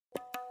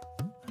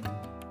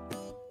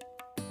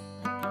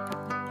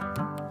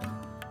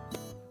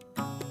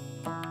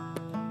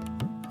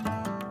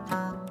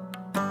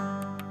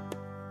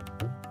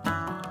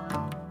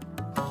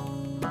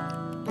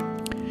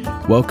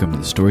Welcome to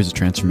the Stories of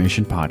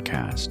Transformation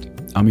podcast.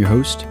 I'm your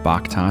host,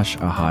 Bakhtash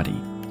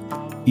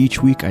Ahadi.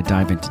 Each week, I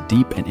dive into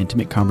deep and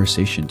intimate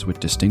conversations with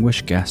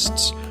distinguished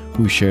guests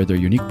who share their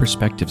unique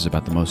perspectives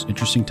about the most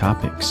interesting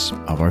topics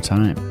of our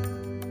time.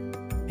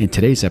 In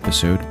today's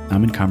episode,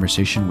 I'm in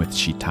conversation with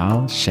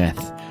Sheetal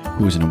Sheth,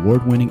 who is an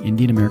award-winning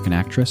Indian-American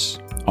actress,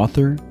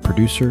 author,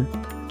 producer,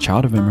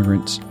 child of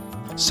immigrants,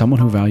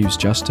 someone who values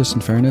justice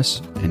and fairness,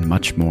 and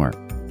much more.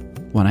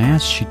 When I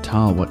asked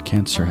Sheetal what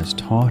cancer has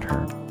taught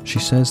her, she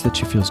says that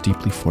she feels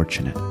deeply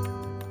fortunate.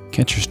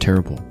 Cancer's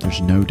terrible, there's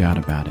no doubt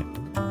about it.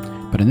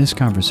 But in this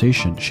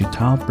conversation,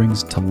 Sheetal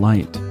brings to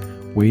light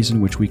ways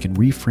in which we can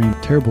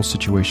reframe terrible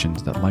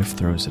situations that life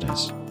throws at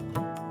us.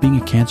 Being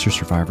a cancer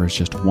survivor is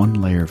just one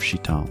layer of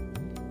Sheetal.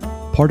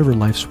 Part of her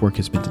life's work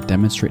has been to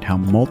demonstrate how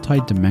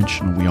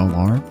multidimensional we all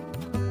are,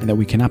 and that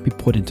we cannot be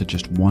put into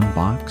just one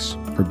box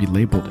or be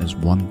labeled as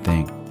one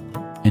thing.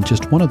 And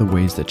just one of the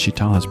ways that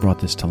Sheetal has brought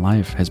this to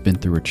life has been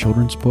through her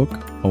children's book,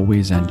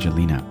 Always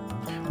Angelina,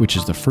 which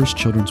is the first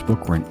children's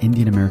book where an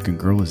Indian American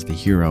girl is the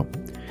hero,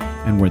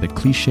 and where the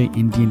cliche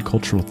Indian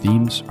cultural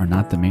themes are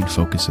not the main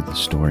focus of the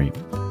story.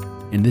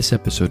 In this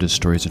episode of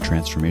Stories of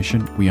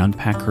Transformation, we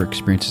unpack her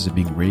experiences of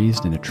being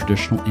raised in a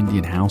traditional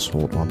Indian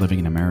household while living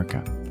in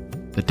America,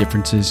 the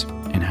differences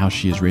in how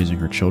she is raising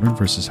her children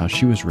versus how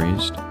she was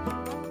raised,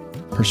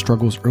 her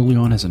struggles early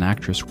on as an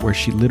actress where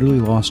she literally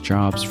lost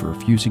jobs for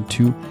refusing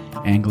to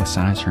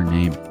anglicize her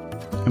name,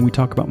 and we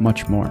talk about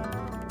much more.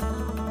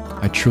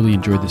 I truly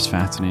enjoyed this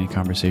fascinating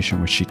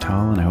conversation with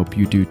Sheetal, and I hope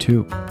you do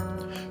too.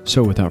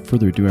 So without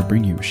further ado, I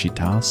bring you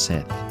Sheetal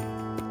Sheth.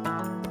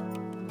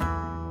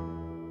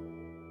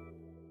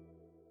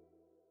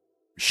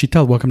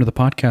 Sheetal, welcome to the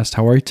podcast.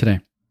 How are you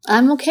today?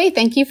 I'm okay.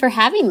 Thank you for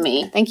having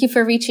me. Thank you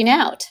for reaching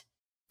out.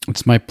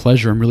 It's my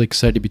pleasure. I'm really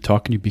excited to be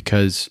talking to you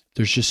because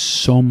there's just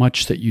so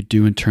much that you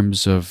do in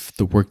terms of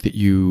the work that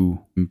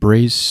you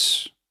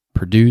embrace,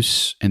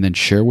 produce, and then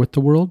share with the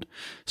world.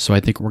 So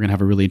I think we're going to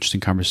have a really interesting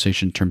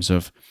conversation in terms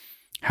of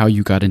how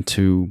you got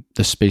into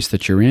the space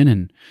that you're in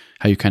and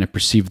how you kind of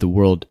perceive the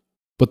world.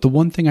 But the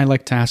one thing I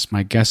like to ask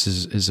my guests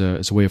is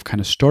a way of kind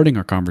of starting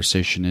our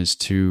conversation is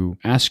to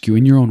ask you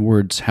in your own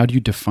words, how do you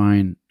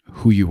define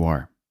who you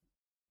are?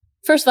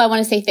 First of all, I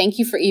want to say thank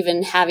you for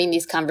even having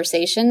these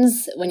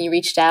conversations. When you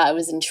reached out, I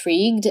was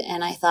intrigued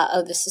and I thought,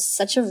 oh, this is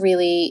such a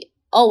really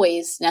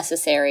always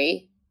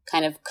necessary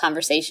kind of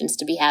conversations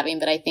to be having.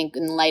 But I think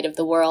in light of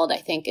the world, I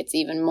think it's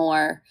even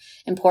more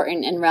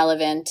important and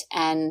relevant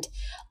and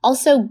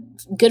also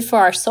good for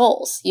our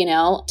souls,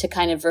 to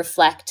kind of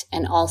reflect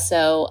and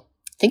also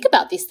think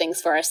about these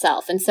things for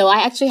ourselves. And so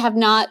I actually have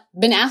not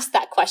been asked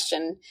that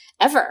question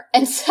ever.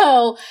 And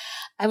so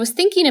I was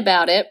thinking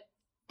about it.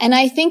 And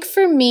I think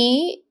for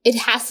me,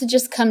 it has to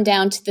just come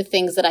down to the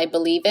things that I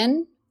believe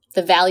in,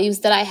 the values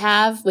that I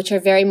have, which are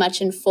very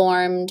much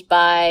informed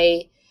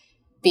by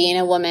being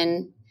a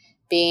woman,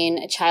 being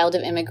a child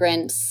of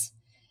immigrants,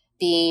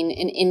 being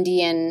an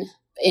Indian.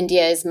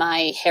 India is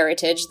my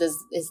heritage. This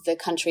is the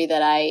country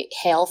that I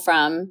hail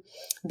from.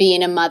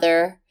 Being a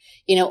mother,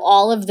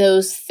 all of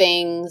those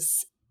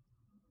things,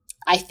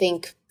 I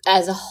think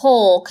as a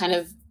whole kind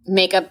of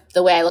make up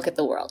the way I look at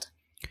the world.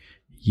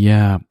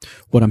 Yeah.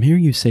 What I'm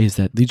hearing you say is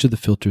that these are the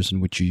filters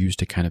in which you use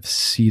to kind of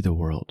see the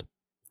world,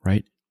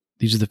 right?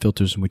 These are the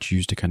filters in which you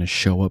use to kind of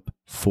show up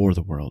for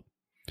the world.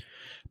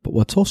 But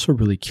what's also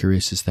really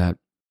curious is that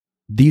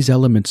these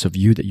elements of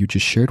you that you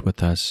just shared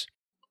with us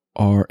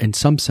are in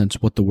some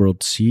sense what the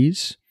world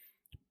sees,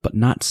 but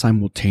not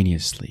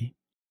simultaneously.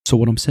 So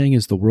what I'm saying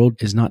is the world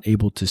is not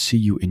able to see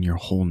you in your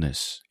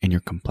wholeness, in your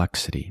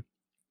complexity.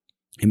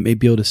 It may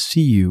be able to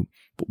see you,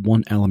 but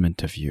one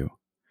element of you.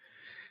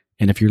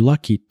 And if you're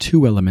lucky,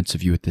 two elements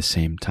of you at the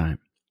same time.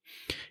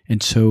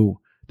 And so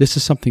this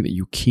is something that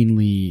you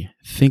keenly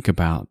think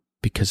about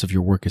because of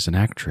your work as an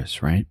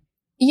actress, right?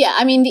 Yeah,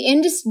 I mean,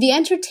 the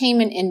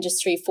entertainment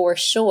industry for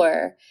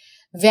sure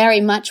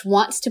very much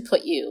wants to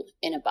put you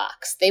in a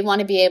box. They want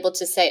to be able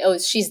to say, oh,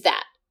 she's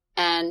that,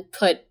 and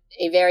put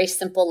a very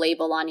simple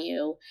label on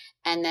you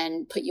and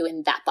then put you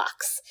in that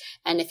box.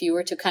 And if you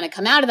were to kind of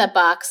come out of that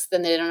box,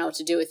 then they don't know what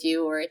to do with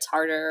you, or it's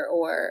harder,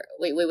 or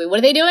wait, what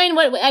are they doing?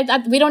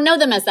 We don't know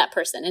them as that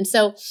person. And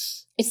so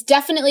it's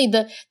definitely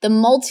the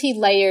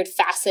multi-layered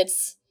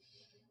facets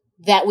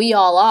that we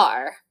all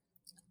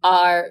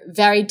are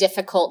very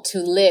difficult to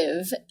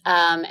live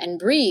and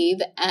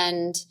breathe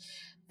and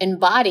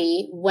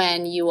embody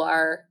when you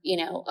are,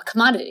 a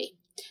commodity,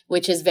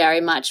 which is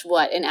very much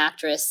what an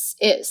actress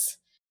is.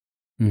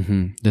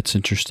 Mm-hmm. That's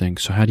interesting.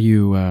 So how do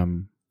you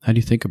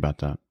think about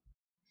that?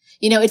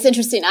 It's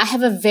interesting. I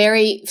have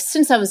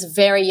since I was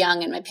very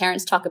young, and my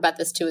parents talk about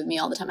this too with me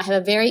all the time, I have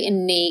a very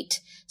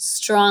innate,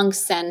 strong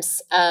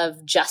sense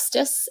of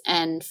justice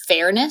and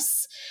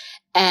fairness.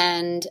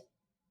 And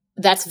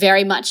that's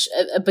very much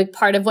a big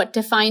part of what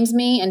defines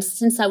me. And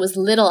since I was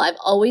little, I've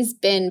always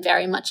been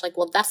very much like,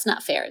 well, that's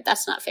not fair.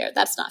 That's not fair.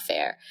 That's not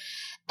fair.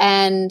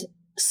 And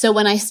so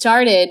when I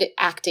started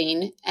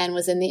acting and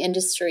was in the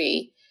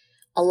industry,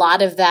 a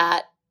lot of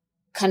that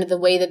kind of the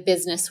way that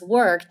business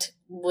worked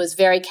was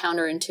very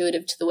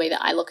counterintuitive to the way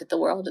that I look at the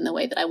world and the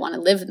way that I want to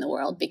live in the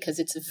world, because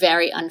it's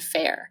very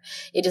unfair.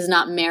 It is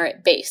not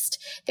merit-based.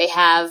 They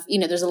have,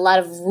 there's a lot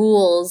of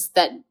rules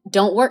that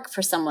don't work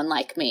for someone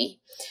like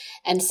me.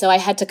 And so I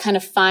had to kind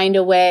of find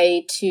a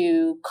way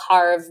to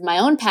carve my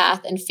own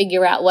path and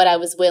figure out what I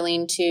was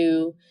willing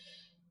to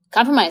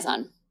compromise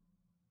on.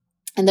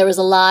 And there was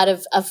a lot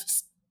of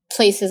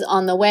places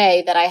on the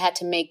way that I had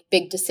to make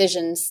big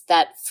decisions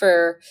that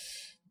for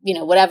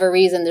whatever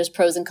reason, there's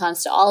pros and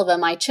cons to all of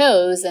them, I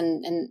chose,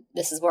 and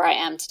this is where I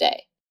am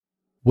today.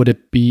 Would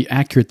it be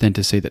accurate then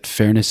to say that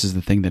fairness is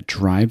the thing that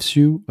drives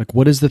you? Like,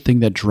 what is the thing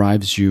that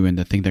drives you and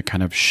the thing that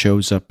kind of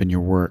shows up in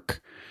your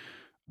work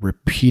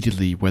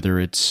repeatedly, whether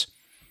it's,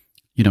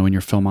 in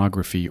your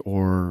filmography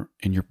or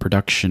in your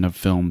production of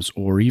films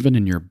or even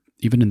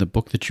in the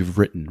book that you've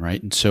written,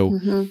 right? And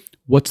so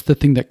what's the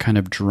thing that kind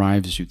of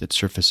drives you that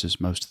surfaces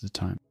most of the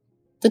time?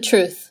 The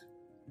truth.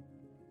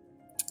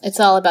 It's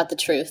all about the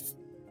truth.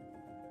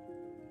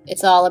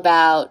 It's all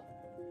about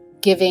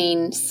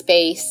giving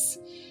space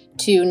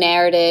to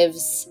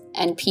narratives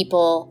and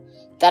people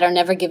that are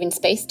never given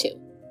space to,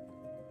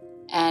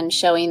 and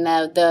showing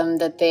them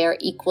that they are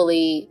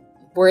equally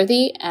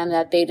worthy and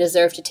that they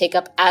deserve to take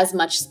up as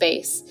much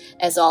space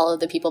as all of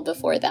the people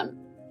before them.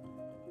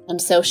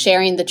 And so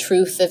sharing the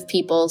truth of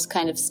people's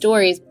kind of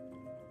stories.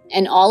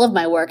 And all of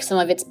my work, some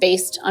of it's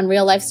based on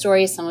real life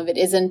stories, some of it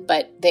isn't,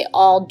 but they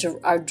all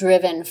are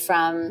driven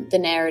from the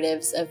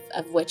narratives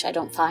of which I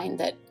don't find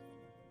that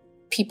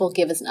people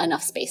give us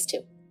enough space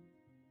to.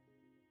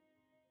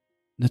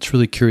 That's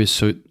really curious.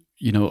 So,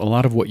 a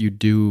lot of what you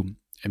do,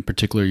 in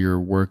particular your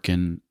work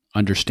in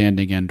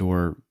understanding and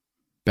or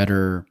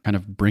better kind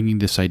of bringing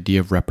this idea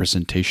of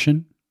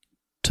representation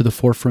to the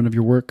forefront of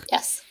your work.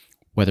 Yes.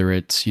 Whether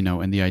it's,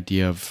 in the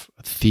idea of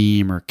a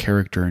theme or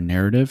character or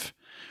narrative.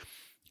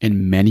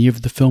 In many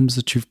of the films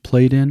that you've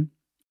played in,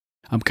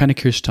 I'm kind of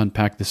curious to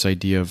unpack this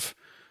idea of,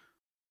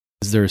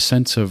 is there a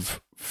sense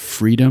of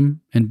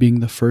freedom in being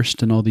the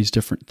first in all these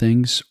different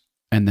things?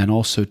 And then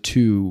also,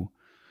 too,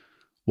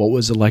 what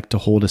was it like to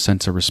hold a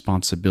sense of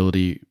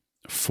responsibility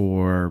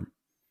for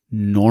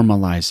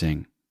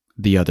normalizing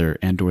the other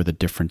and or the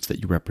difference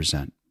that you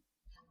represent?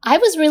 I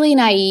was really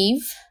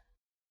naive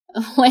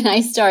when I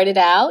started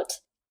out.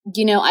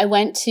 I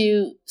went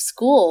to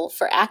school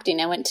for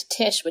acting. I went to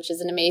Tisch, which is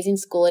an amazing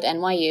school at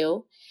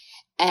NYU,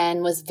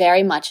 and was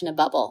very much in a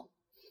bubble.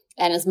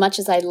 And as much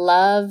as I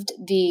loved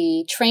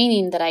the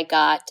training that I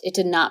got, it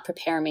did not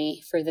prepare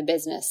me for the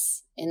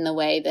business in the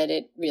way that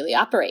it really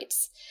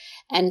operates.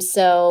 And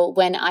so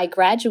when I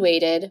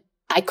graduated,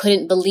 I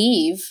couldn't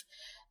believe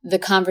the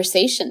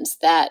conversations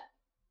that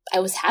I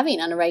was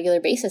having on a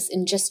regular basis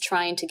in just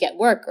trying to get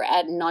work or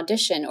at an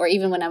audition, or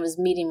even when I was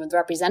meeting with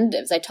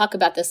representatives. I talk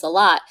about this a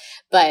lot,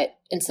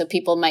 and so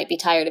people might be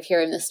tired of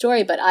hearing this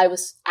story, but I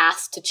was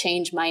asked to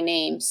change my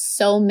name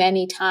so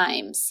many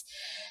times,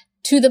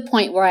 to the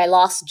point where I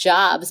lost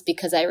jobs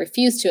because I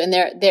refused to. And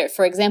there,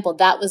 for example,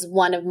 that was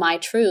one of my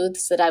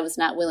truths that I was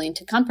not willing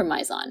to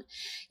compromise on.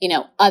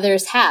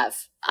 Others have.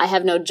 I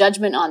have no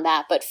judgment on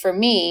that. But for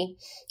me,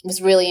 it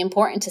was really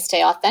important to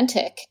stay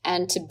authentic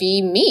and to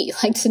be me,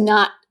 like to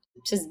not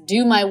just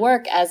do my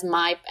work as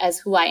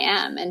who I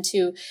am, and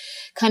to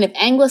kind of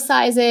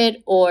anglicize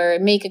it or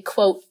make a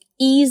quote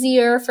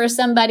easier for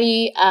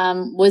somebody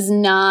was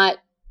not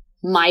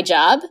my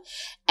job.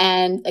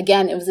 And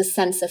again, it was a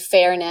sense of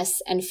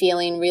fairness and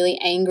feeling really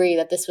angry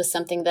that this was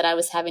something that I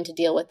was having to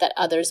deal with that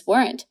others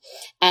weren't.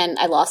 And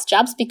I lost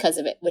jobs because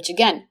of it, which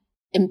again,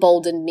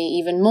 emboldened me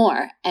even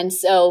more. And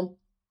so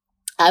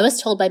I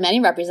was told by many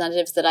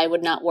representatives that I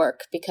would not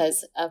work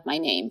because of my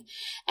name.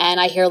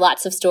 And I hear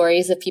lots of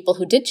stories of people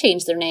who did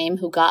change their name,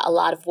 who got a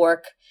lot of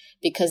work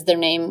because their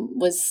name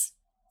was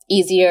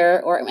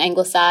easier or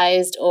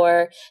anglicized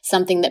or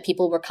something that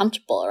people were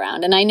comfortable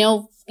around. And I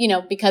know,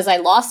 because I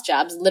lost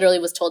jobs, literally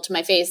was told to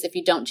my face, if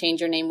you don't change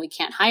your name, we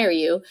can't hire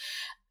you.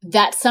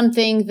 That's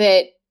something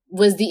that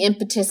was the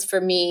impetus for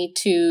me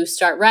to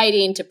start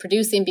writing, to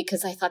producing,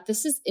 because I thought,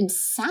 this is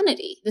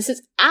insanity. This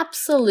is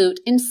absolute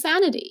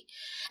insanity.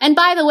 And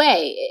by the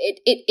way,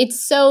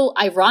 it's so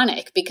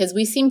ironic because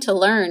we seem to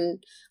learn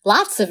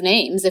lots of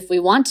names if we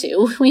want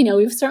to.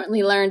 We've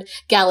certainly learned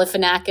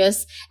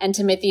Galifianakis and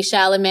Timothée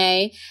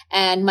Chalamet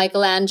and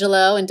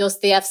Michelangelo and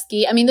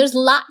Dostoevsky. I mean, there's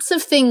lots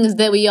of things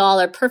that we all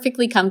are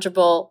perfectly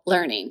comfortable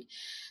learning.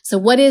 So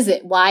what is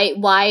it? Why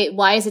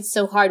is it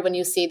so hard when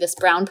you see this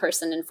brown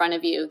person in front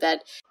of you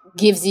that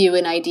gives you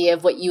an idea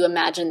of what you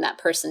imagine that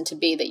person to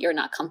be that you're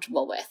not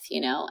comfortable with,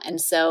 And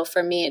so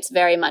for me, it's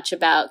very much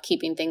about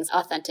keeping things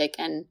authentic.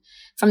 And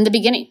from the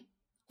beginning,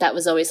 that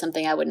was always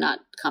something I would not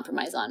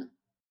compromise on.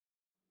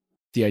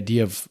 The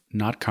idea of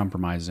not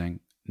compromising,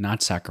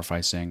 not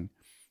sacrificing,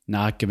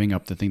 not giving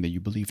up the thing that you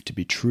believe to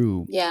be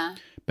true. Yeah.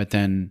 But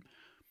then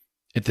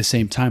at the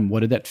same time,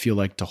 what did that feel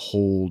like to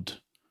hold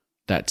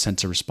that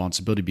sense of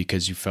responsibility,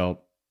 because you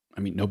felt,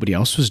 nobody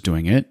else was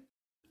doing it.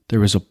 There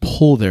was a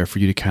pull there for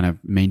you to kind of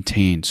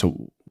maintain.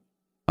 So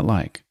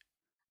like,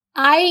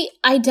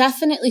 I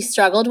definitely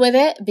struggled with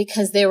it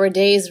because there were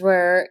days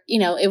where,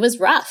 it was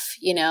rough.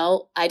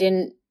 I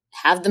didn't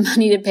have the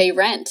money to pay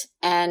rent.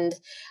 And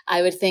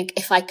I would think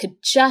if I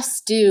could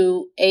just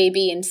do A,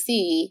 B, and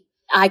C,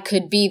 I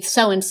could be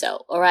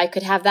so-and-so, or I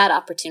could have that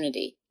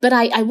opportunity. But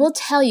I will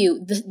tell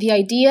you, the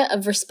idea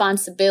of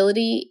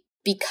responsibility,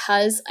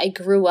 because I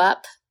grew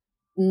up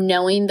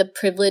knowing the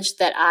privilege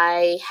that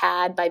I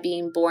had by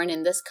being born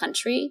in this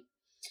country,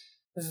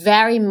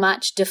 very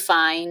much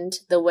defined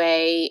the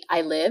way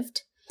I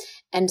lived.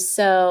 And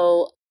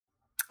so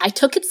I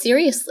took it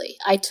seriously.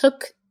 I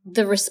took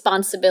the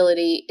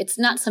responsibility. It's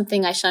not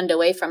something I shunned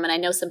away from. And I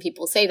know some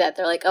people say that.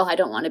 They're like, oh, I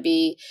don't want to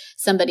be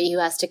somebody who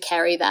has to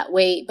carry that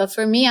weight. But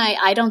for me,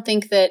 I don't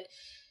think that,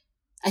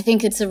 I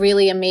think it's a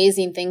really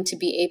amazing thing to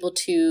be able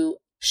to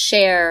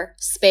share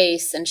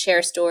space and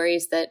share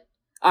stories that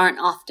aren't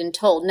often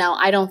told. Now,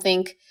 I don't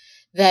think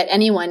that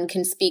anyone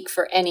can speak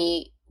for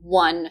any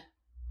one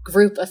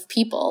group of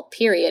people,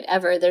 period,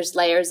 ever. There's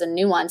layers and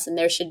nuance, and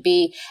there should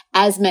be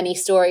as many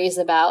stories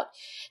about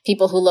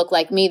people who look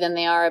like me than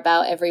they are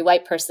about every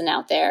white person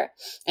out there.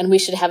 And we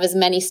should have as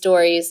many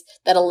stories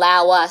that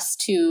allow us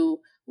to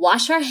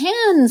wash our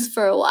hands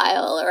for a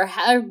while or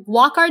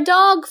walk our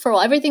dog for a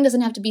while. Everything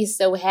doesn't have to be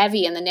so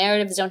heavy, and the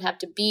narratives don't have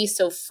to be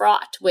so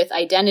fraught with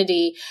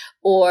identity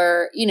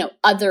or,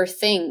 other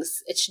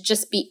things. It should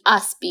just be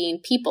us being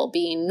people,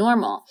 being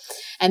normal.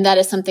 And that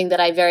is something that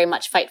I very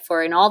much fight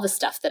for in all the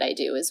stuff that I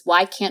do, is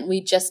why can't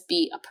we just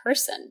be a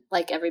person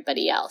like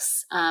everybody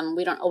else?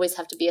 We don't always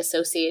have to be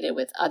associated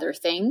with other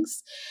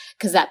things,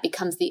 because that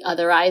becomes the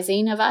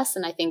otherizing of us.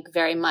 And I think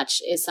very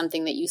much is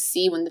something that you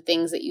see when the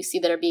things that you see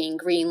that are being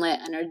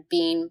greenlit and are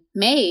being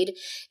made,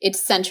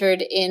 it's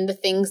centered in the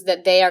things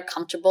that they are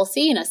comfortable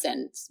seeing us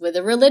in, with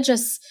a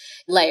religious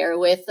layer,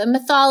 with a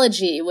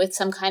mythology, with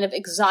some kind of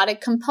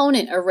exotic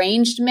component,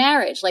 arranged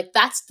marriage. Like,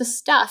 that's the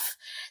stuff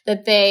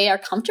that they are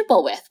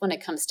comfortable with when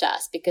it comes to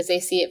us, because they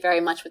see it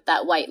very much with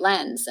that white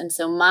lens. And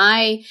so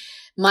my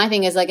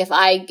thing is, like, if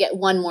I get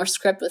one more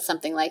script with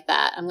something like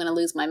that, I'm going to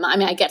lose my mind. I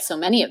mean, I get so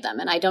many of them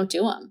and I don't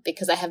do them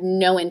because I have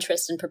no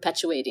interest in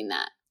perpetuating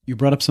that. You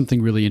brought up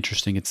something really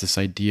interesting. It's this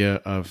idea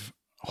of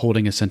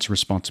holding a sense of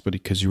responsibility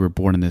because you were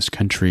born in this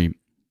country.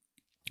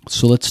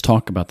 So let's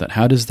talk about that.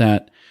 How does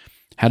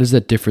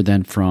that differ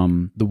then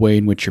from the way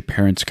in which your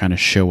parents kind of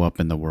show up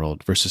in the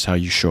world versus how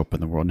you show up in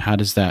the world? And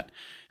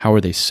how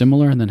are they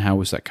similar? And then how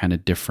is that kind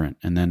of different?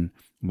 And then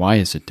why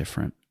is it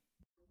different?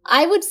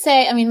 I would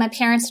say, my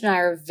parents and I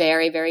are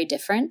very, very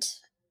different.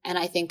 And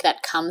I think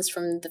that comes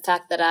from the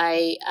fact that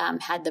I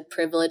had the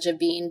privilege of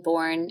being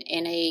born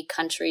in a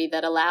country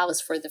that allows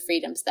for the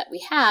freedoms that we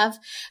have.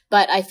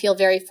 But I feel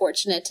very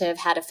fortunate to have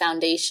had a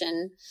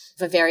foundation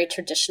of a very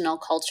traditional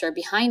culture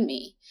behind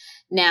me.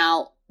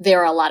 Now,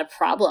 there are a lot of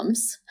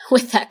problems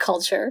with that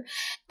culture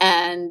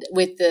and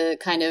with the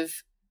kind of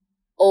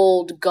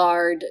old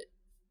guard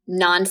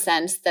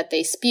nonsense that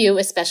they spew,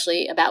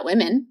 especially about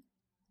women.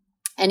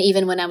 And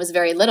even when I was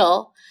very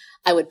little,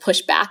 I would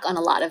push back on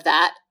a lot of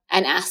that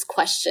and ask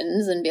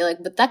questions and be like,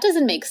 but that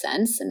doesn't make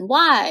sense. And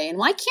why? And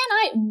why can't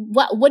I?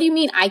 What do you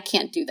mean I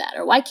can't do that?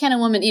 Or why can't a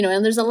woman,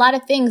 and there's a lot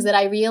of things that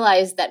I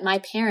realized that my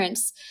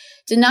parents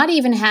did not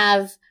even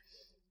have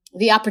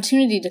the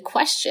opportunity to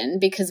question,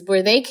 because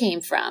where they came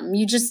from,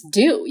 you just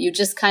do. You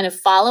just kind of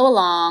follow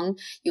along.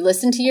 You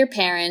listen to your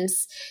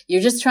parents.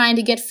 You're just trying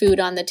to get food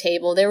on the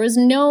table. There was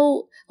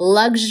no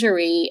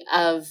luxury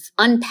of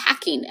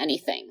unpacking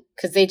anything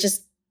because they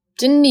just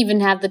didn't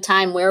even have the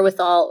time,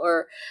 wherewithal,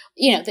 or,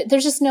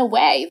 there's just no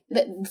way.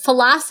 The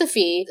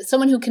philosophy,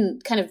 someone who can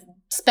kind of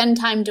spend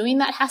time doing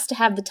that has to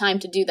have the time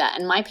to do that.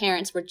 And my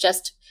parents were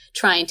just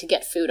trying to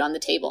get food on the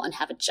table and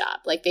have a job.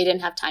 Like, they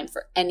didn't have time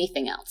for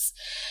anything else.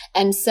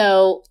 And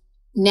so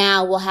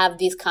now we'll have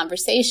these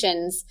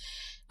conversations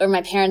where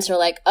my parents are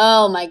like,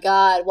 oh my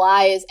God,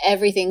 why is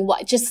everything,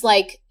 just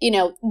like,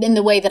 in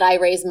the way that I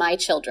raise my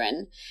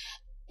children.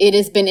 It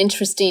has been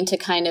interesting to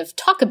kind of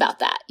talk about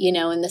that,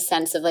 in the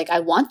sense of, like, I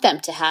want them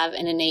to have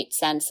an innate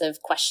sense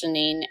of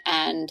questioning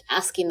and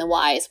asking the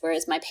whys,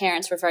 whereas my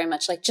parents were very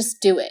much like,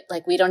 just do it.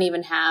 Like, we don't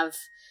even have,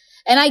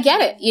 and I get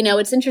it.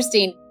 It's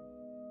interesting.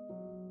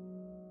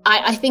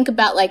 I think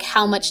about, like,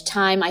 how much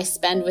time I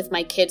spend with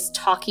my kids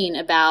talking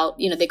about,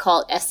 they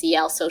call it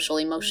SEL, social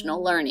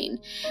emotional learning,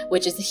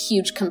 which is a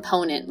huge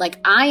component. Like,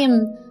 I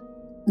am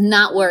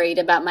not worried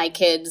about my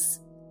kids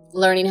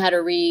learning how to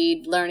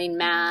read, learning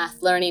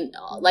math, learning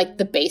like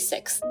the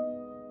basics.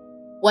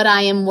 What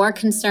I am more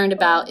concerned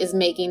about is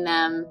making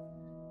them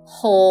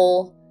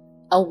whole,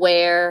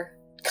 aware,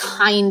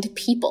 kind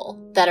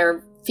people that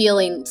are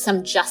feeling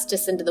some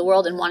justice into the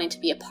world and wanting to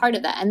be a part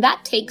of that. And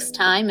that takes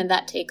time and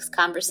that takes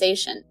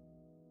conversation.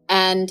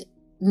 And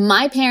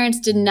my parents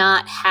did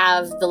not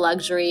have the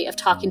luxury of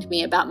talking to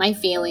me about my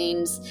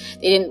feelings.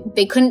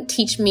 They couldn't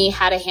teach me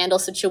how to handle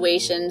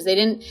situations. They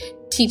didn't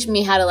teach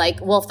me how to, like,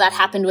 well, if that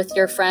happened with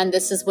your friend,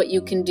 this is what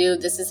you can do.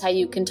 This is how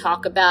you can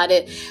talk about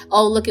it.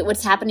 Oh, look at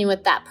what's happening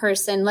with that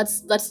person.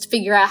 Let's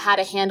figure out how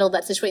to handle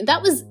that situation.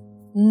 That was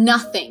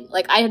nothing.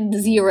 Like I had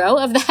zero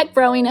of that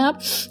growing up.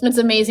 It's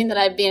amazing that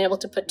I've been able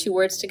to put two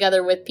words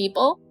together with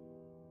people.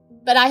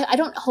 But I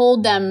don't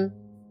hold them.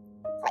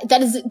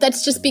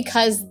 That's just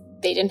because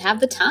they didn't have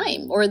the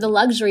time or the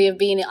luxury of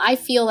being. I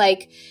feel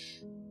like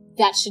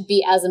that should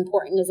be as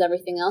important as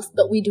everything else,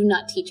 but we do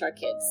not teach our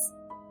kids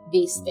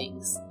these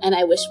things. And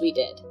I wish we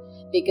did,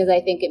 because I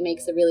think it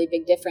makes a really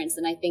big difference.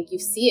 And I think you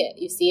see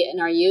it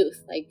in our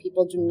youth. Like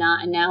people do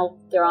not, and now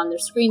they're on their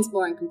screens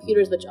more and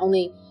computers, which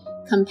only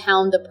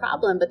compound the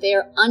problem, but they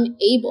are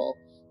unable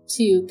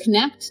to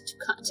connect,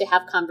 to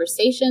have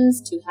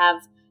conversations, to have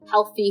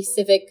healthy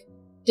civic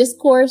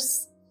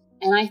discourse.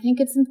 And I think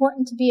it's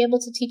important to be able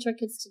to teach our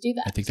kids to do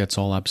that. I think that's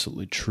all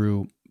absolutely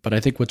true. But I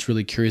think what's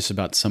really curious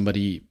about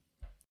somebody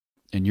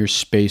in your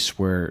space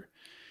where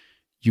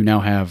you now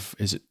have,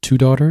 is it 2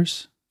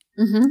 daughters?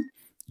 Mm-hmm.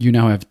 You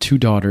now have 2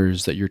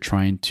 daughters that you're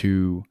trying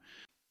to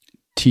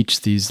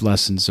teach these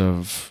lessons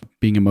of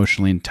being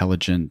emotionally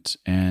intelligent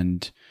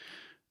and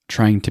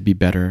trying to be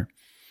better.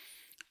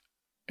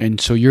 And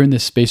so you're in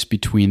this space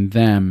between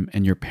them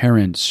and your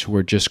parents who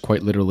are just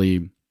quite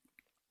literally,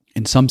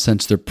 in some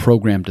sense, they're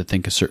programmed to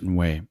think a certain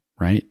way,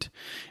 right?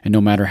 And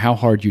no matter how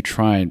hard you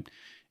try,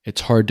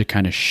 it's hard to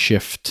kind of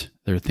shift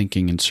their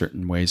thinking in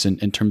certain ways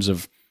in terms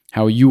of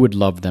how you would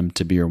love them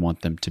to be or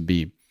want them to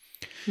be.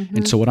 Mm-hmm.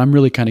 And so what I'm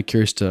really kind of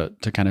curious to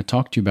kind of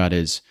talk to you about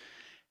is,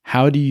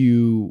 how do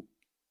you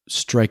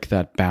strike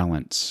that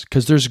balance?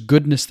 Because there's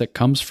goodness that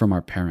comes from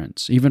our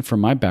parents. Even from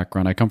my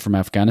background, I come from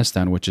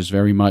Afghanistan, which is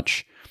very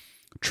much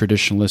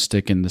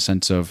traditionalistic in the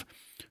sense of,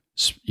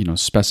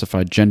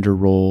 specified gender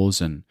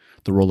roles and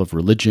the role of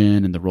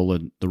religion and the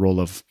role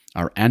of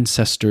our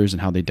ancestors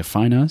and how they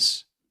define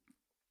us.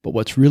 But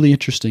what's really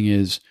interesting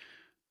is,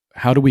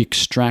 how do we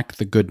extract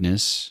the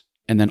goodness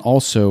and then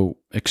also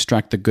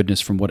extract the goodness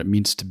from what it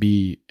means to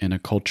be in a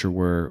culture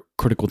where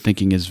critical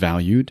thinking is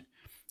valued,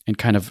 and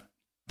kind of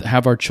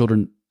have our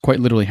children quite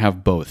literally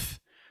have both,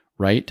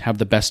 right? Have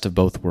the best of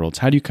both worlds.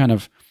 How do you kind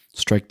of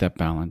strike that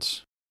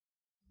balance?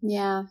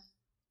 Yeah.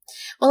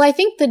 Well, I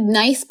think the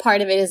nice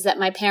part of it is that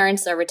my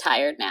parents are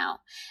retired now.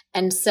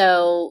 And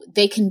so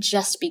they can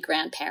just be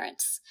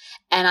grandparents.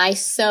 And I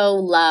so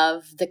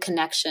love the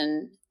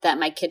connection that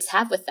my kids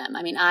have with them.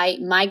 I mean,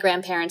 my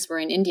grandparents were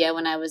in India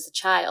when I was a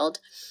child,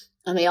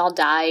 and they all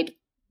died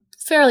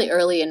fairly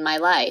early in my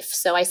life.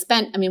 So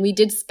we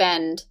did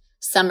spend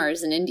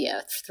summers in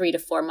India, 3 to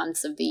 4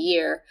 months of the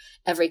year,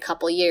 every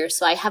couple years.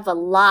 So I have a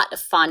lot of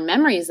fond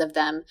memories of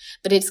them,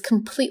 but it's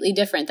completely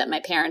different that my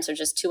parents are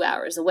just 2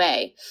 hours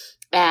away.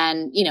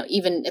 And,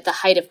 even at the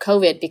height of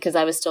COVID, because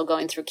I was still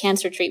going through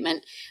cancer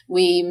treatment,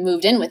 we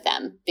moved in with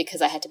them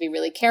because I had to be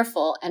really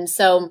careful. And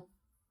so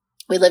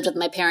we lived with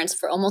my parents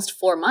for almost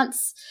 4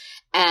 months,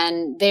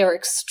 and they were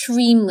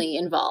extremely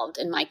involved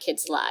in my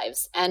kids'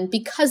 lives. And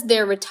because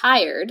they're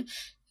retired,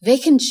 they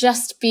can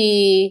just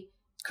be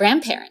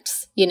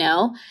grandparents,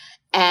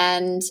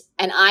 and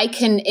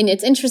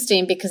it's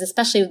interesting because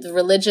especially with the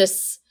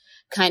religious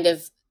kind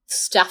of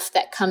stuff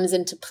that comes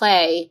into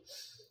play,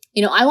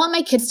 I want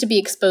my kids to be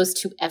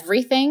exposed to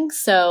everything.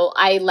 So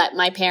I let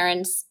my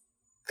parents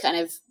kind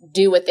of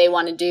do what they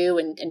want to do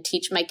and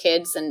teach my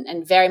kids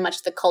and very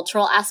much the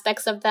cultural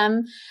aspects of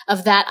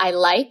that I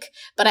like.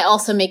 But I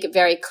also make it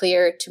very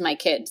clear to my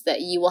kids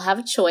that you will have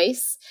a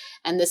choice,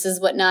 and this is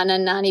what Nana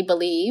and Nani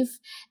believe.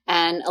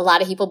 And a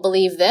lot of people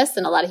believe this,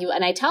 and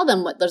I tell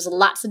them there's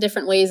lots of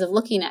different ways of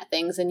looking at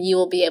things, and you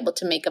will be able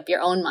to make up your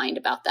own mind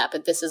about that.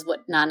 But this is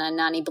what Nana and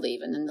Nani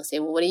believe. And then they'll say,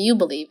 well, what do you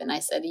believe? And I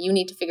said, you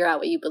need to figure out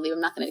what you believe.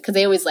 I'm not going to, because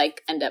they always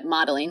end up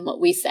modeling what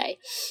we say.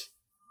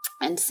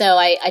 And so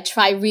I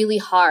try really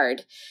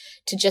hard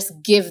to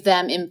just give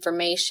them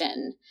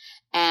information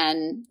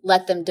and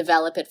let them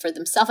develop it for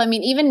themselves. I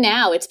mean, even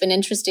now it's been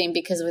interesting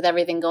because with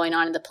everything going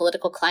on in the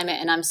political climate,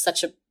 and I'm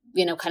such a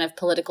kind of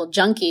political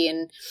junkie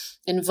and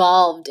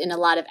involved in a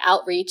lot of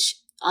outreach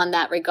on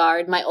that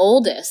regard. My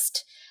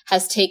oldest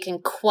has taken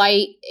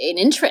quite an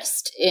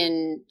interest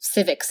in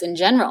civics in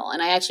general. And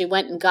I actually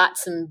went and got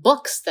some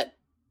books that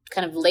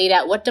kind of laid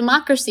out what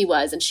democracy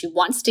was, and she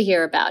wants to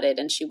hear about it.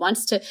 And she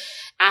wants to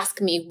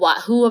ask me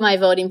who am I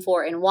voting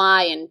for and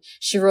why. And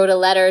she wrote a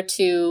letter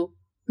to,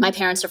 my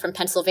parents are from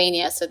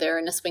Pennsylvania, so they're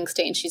in a swing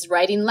state, and she's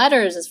writing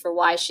letters as for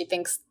why she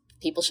thinks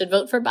people should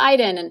vote for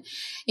Biden. And,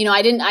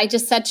 I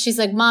just said, she's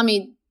like,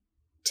 Mommy,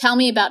 tell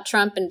me about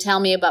Trump and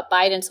tell me about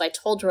Biden. So I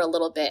told her a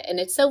little bit.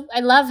 And I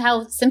love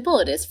how simple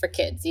it is for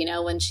kids,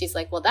 when she's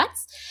like, well,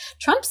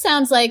 Trump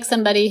sounds like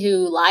somebody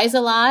who lies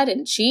a lot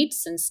and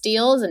cheats and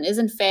steals and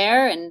isn't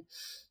fair. And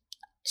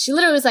she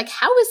literally was like,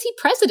 how is he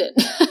president?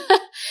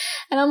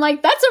 And I'm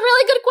like, that's a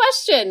really good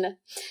question.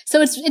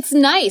 So it's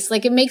nice.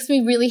 It makes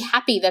me really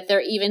happy that they're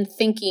even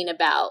thinking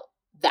about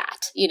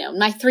that.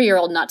 My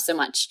 3-year-old, not so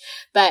much,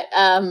 but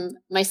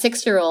my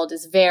 6-year-old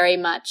is very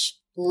much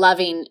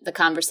loving the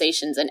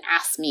conversations and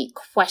asks me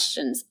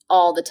questions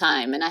all the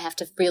time. And I have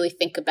to really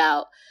think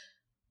about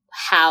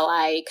how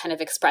I kind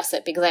of express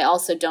it, because I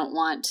also don't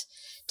want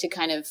to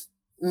kind of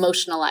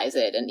emotionalize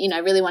it. And, I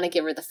really want to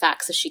give her the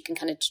facts so she can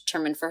kind of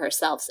determine for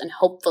herself and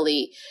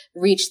hopefully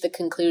reach the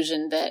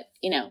conclusion that,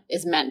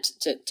 is meant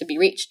to be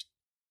reached.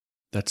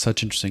 That's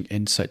such interesting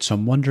insight. So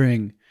I'm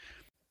wondering,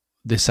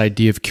 this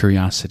idea of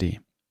curiosity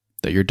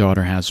that your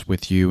daughter has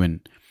with you,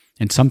 and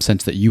in some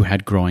sense that you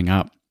had growing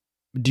up,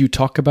 do you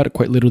talk about it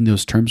quite literally in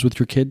those terms with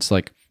your kids?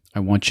 Like, I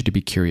want you to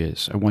be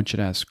curious. I want you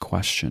to ask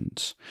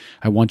questions.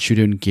 I want you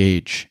to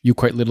engage. You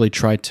quite literally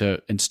try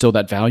to instill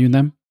that value in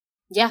them?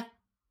 Yeah.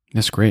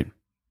 That's great.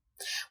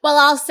 Well,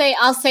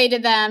 I'll say to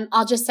them,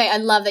 I'll just say, I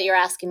love that you're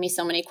asking me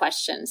so many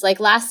questions. Like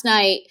last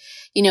night,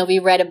 we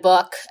read a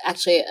book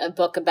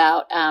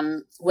about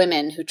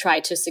women who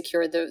tried to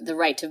secure the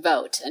right to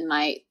vote. And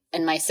my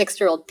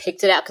 6-year-old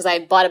picked it out because I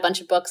bought a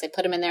bunch of books. I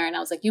put them in there and I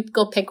was like, you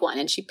go pick one.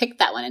 And she picked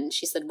that one. And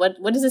she said,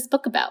 what is this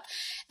book about?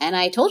 And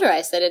I told her,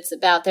 I said, it's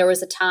about, there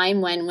was a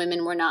time when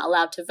women were not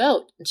allowed to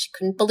vote. And she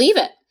couldn't believe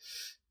it.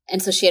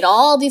 And so she had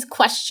all these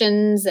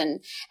questions, and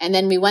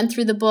then we went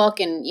through the book,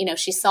 and,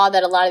 she saw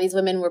that a lot of these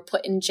women were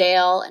put in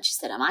jail, and she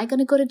said, am I going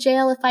to go to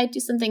jail if I do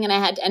something?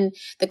 And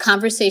the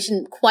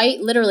conversation quite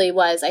literally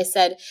was, I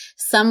said,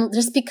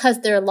 just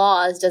because they're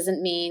laws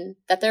doesn't mean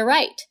that they're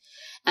right.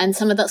 And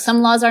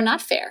some laws are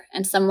not fair,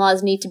 and some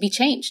laws need to be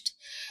changed.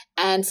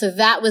 And so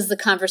that was the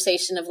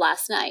conversation of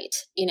last night,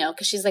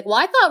 because she's like, well,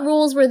 I thought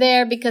rules were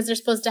there because they're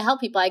supposed to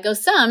help people. I go,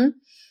 some,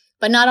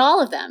 but not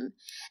all of them.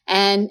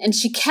 And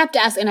she kept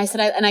asking, and I said,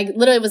 I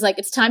literally was like,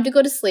 it's time to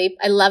go to sleep.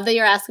 I love that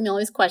you're asking me all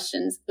these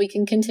questions. We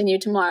can continue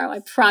tomorrow.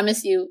 I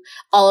promise you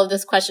all of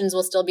those questions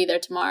will still be there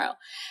tomorrow.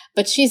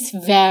 But she's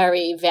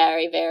very,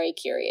 very, very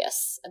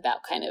curious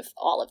about kind of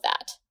all of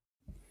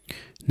that.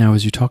 Now,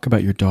 as you talk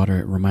about your daughter,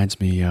 it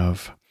reminds me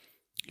of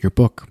your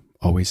book,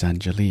 Always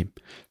Angélie.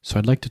 So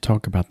I'd like to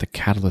talk about the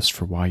catalyst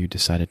for why you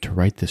decided to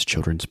write this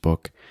children's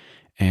book,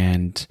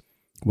 and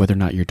whether or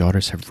not your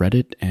daughters have read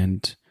it,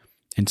 and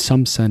in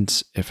some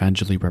sense, if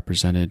Angélie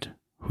represented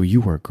who you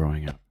were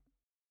growing up.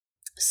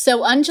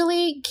 So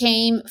Angélie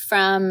came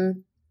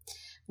from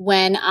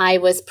when I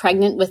was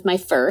pregnant with my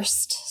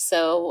first,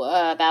 so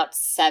about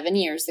 7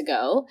 years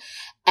ago,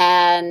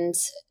 and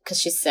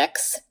because she's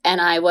 6, and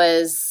I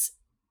was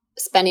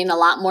spending a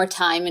lot more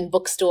time in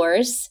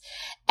bookstores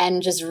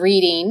and just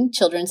reading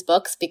children's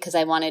books because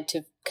I wanted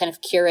to kind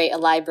of curate a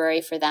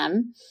library for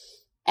them.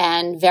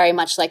 And very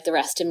much like the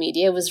rest of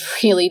media,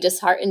 was really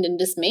disheartened and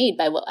dismayed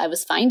by what I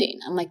was finding.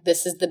 I'm like,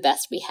 this is the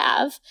best we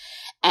have.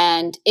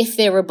 And if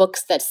there were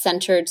books that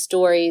centered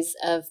stories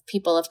of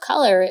people of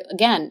color,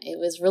 again, it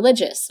was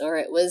religious, or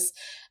it was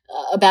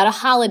about a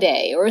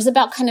holiday, or it was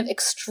about kind of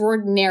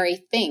extraordinary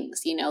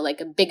things, like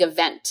a big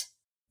event.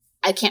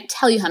 I can't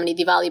tell you how many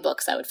Diwali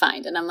books I would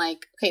find. And I'm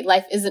like, okay,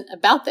 life isn't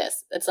about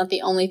this. That's not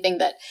the only thing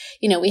that,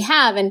 we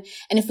have. And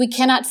if we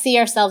cannot see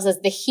ourselves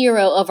as the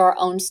hero of our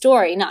own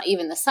story, not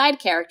even the side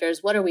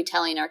characters, what are we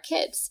telling our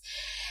kids?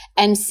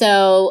 And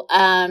so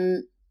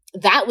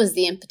that was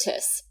the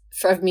impetus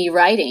for me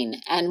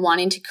writing and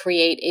wanting to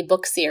create a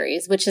book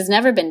series, which has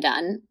never been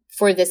done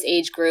for this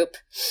age group,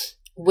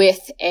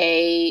 with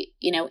a,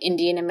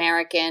 Indian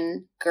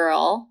American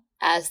girl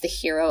as the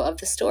hero of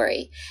the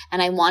story.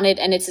 And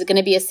it's going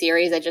to be a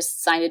series. I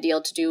just signed a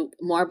deal to do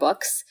more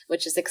books,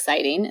 which is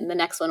exciting. And the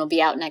next one will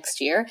be out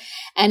next year.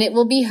 And it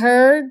will be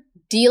her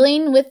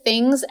dealing with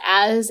things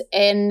as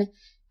an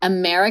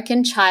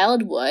American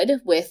child would,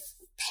 with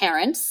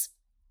parents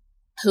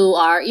who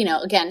are,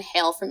 again,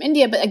 hail from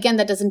India. But again,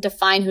 that doesn't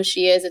define who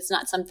she is. It's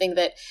not something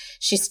that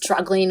she's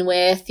struggling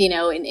with, in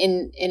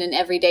an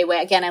everyday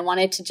way. Again, I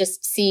wanted to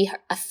just see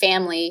a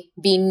family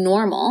be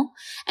normal,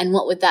 and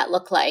what would that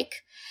look like?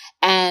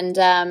 And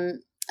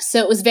so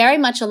it was very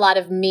much a lot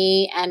of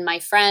me and my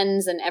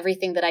friends and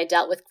everything that I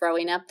dealt with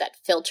growing up that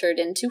filtered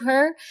into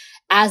her.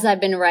 As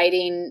I've been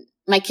writing,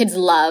 my kids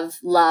love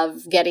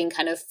getting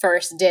kind of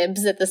first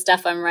dibs at the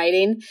stuff I'm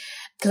writing,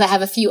 because I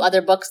have a few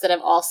other books that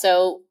have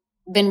also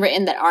been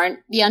written that aren't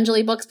the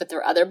Angélie books, but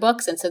they're other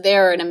books. And so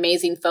they're an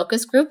amazing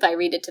focus group. I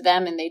read it to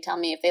them and they tell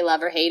me if they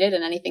love or hate it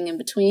and anything in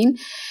between.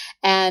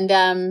 And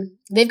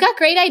they've got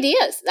great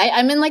ideas.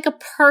 I'm in like a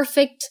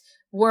perfect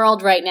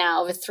world right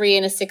now of a 3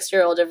 and a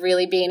 6-year-old of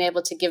really being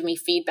able to give me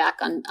feedback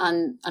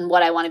on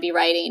what I want to be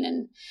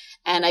writing,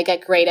 and I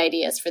get great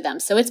ideas for them.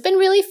 So it's been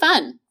really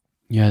fun.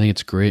 Yeah, I think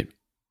it's great.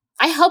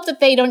 I hope that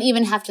they don't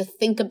even have to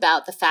think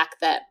about the fact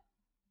that,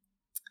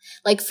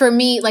 like for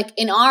me, like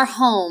in our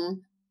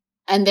home,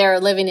 and they're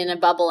living in a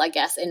bubble, I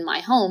guess, in my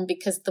home,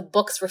 because the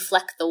books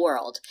reflect the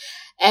world.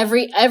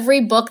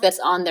 Every book that's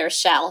on their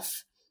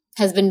shelf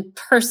has been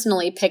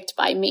personally picked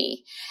by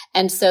me.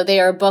 And so they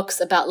are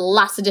books about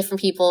lots of different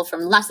people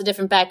from lots of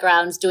different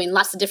backgrounds doing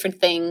lots of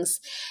different things.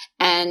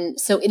 And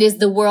so it is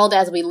the world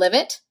as we live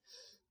it.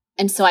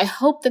 And so I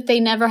hope that they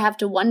never have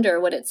to wonder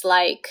what it's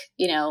like,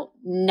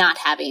 not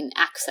having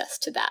access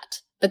to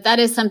that. But that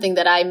is something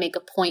that I make a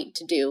point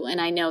to do.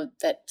 And I know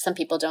that some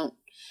people don't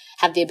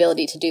have the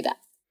ability to do that.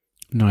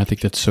 No, I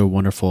think that's so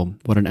wonderful.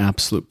 What an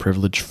absolute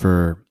privilege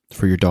for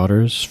your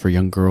daughters, for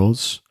young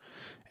girls.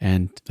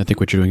 And I think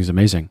what you're doing is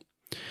amazing.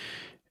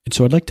 And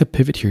so I'd like to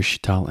pivot here,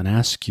 Sheetal, and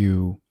ask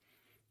you,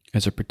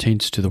 as it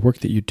pertains to the work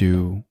that you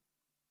do,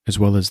 as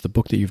well as the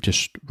book that you've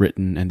just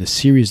written and the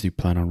series that you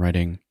plan on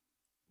writing,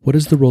 what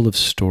is the role of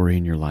story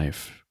in your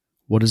life?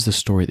 What is the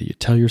story that you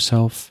tell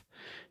yourself?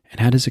 And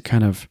how does it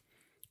kind of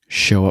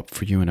show up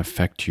for you and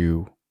affect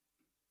you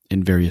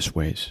in various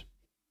ways?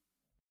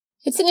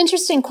 It's an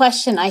interesting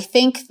question. I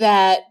think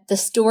that the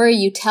story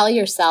you tell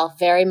yourself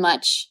very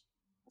much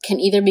can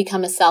either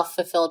become a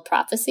self-fulfilled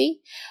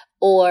prophecy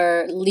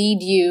or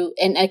lead you,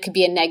 and it could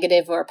be a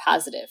negative or a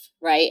positive,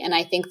 right? And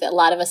I think that a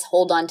lot of us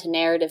hold on to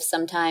narratives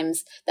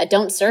sometimes that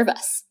don't serve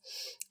us.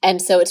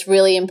 And so it's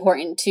really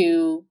important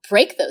to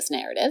break those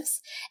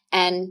narratives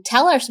and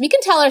we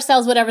can tell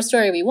ourselves whatever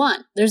story we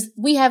want.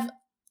 We have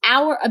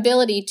our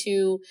ability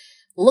to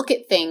look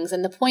at things,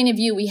 and the point of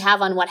view we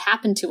have on what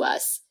happened to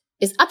us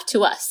is up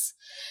to us.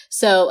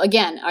 So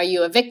again, are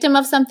you a victim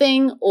of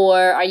something, or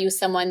are you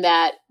someone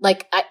that,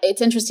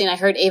 it's interesting. I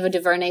heard Ava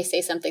DuVernay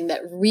say something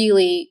that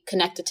really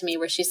connected to me,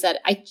 where she said,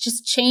 I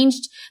just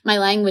changed my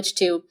language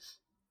to,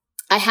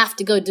 I have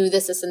to go do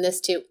this, this, and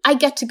this too. I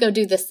get to go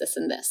do this, this,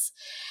 and this.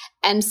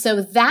 And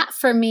so that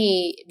for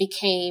me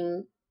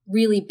became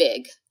really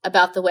big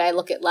about the way I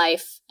look at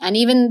life, and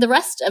even the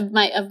rest of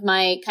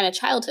my kind of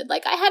childhood.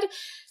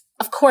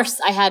 Of course,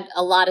 I had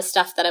a lot of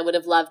stuff that I would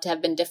have loved to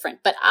have been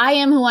different, but I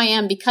am who I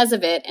am because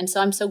of it. And so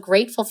I'm so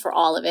grateful for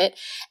all of it.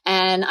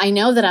 And I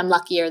know that I'm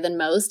luckier than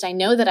most. I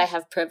know that I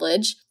have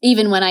privilege,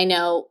 even when I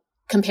know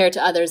compared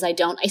to others, I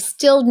don't. I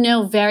still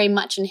know very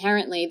much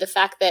inherently the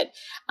fact that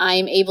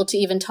I'm able to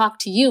even talk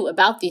to you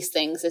about these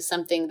things is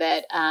something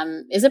that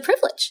is a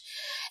privilege.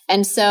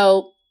 And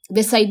so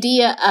this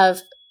idea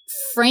of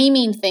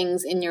framing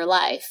things in your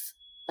life,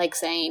 like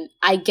saying,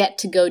 I get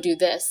to go do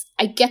this.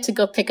 I get to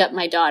go pick up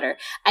my daughter.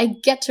 I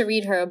get to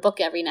read her a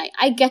book every night.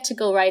 I get to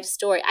go write a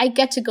story. I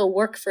get to go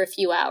work for a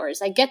few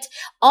hours. I get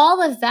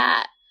all of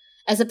that,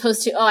 as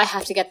opposed to, I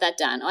have to get that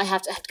done. I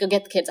have to go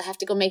get the kids. I have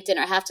to go make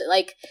dinner. I have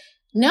to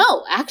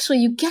no, actually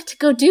you get to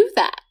go do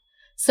that.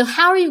 So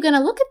how are you going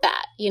to look at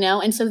that?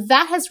 And so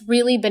that has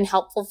really been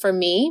helpful for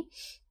me,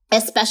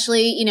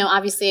 especially,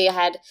 obviously I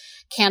had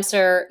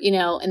cancer, in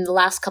the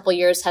last couple of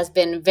years has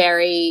been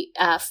very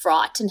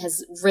fraught and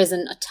has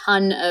risen a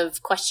ton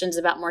of questions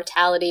about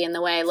mortality and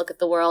the way I look at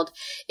the world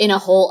in a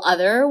whole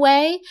other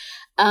way.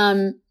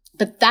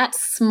 But that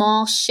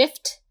small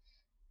shift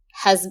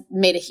has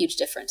made a huge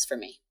difference for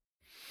me.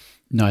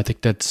 No, I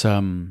think that's,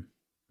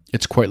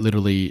 it's quite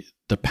literally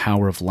the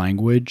power of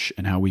language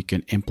and how we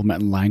can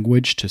implement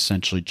language to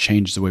essentially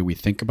change the way we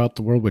think about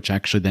the world, which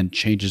actually then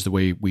changes the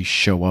way we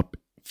show up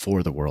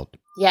for the world.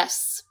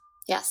 Yes.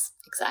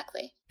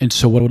 Exactly. And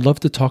so what I would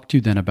love to talk to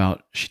you then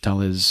about,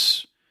 Sheetal,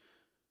 is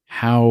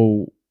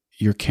how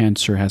your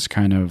cancer has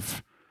kind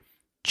of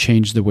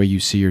changed the way you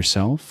see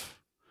yourself.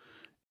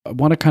 I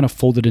want to kind of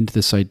fold it into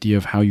this idea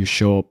of how you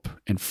show up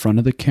in front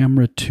of the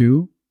camera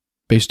too,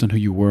 based on who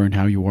you were and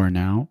how you are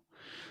now.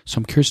 So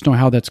I'm curious to know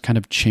how that's kind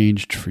of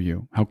changed for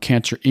you, how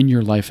cancer in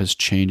your life has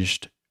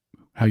changed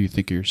how you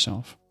think of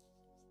yourself.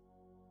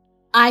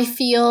 I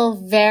feel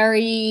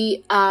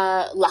very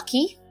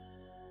lucky.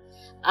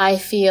 I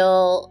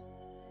feel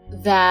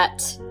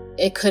that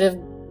it could have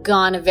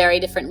gone a very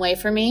different way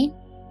for me.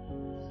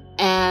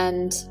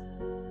 And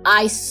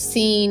I've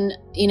seen,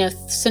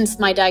 since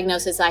my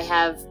diagnosis, I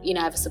have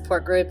a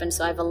support group. And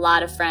so I have a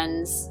lot of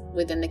friends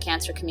within the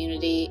cancer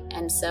community.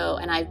 And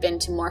I've been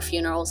to more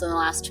funerals in the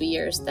last 2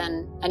 years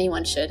than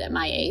anyone should at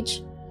my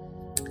age.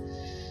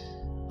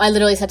 I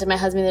literally said to my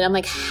husband that I'm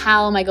like,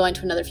 how am I going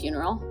to another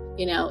funeral?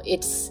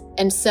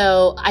 And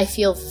so I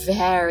feel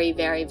very,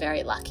 very,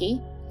 very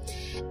lucky.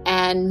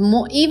 And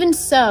even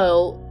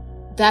so,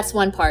 that's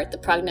one part, the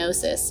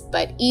prognosis.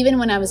 But even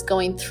when I was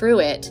going through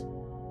it,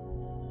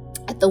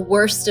 at the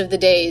worst of the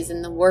days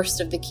and the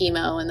worst of the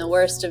chemo and the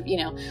worst of,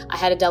 I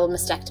had a double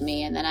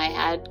mastectomy, and then I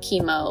had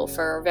chemo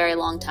for a very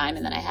long time,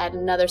 and then I had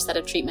another set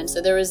of treatments.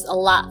 So there was a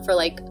lot for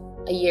like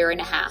a year and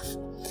a half.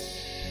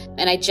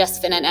 And I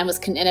just finished,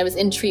 and I was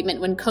in treatment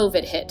when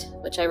COVID hit,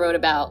 which I wrote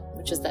about,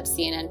 which is that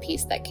CNN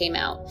piece that came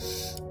out.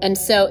 And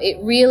so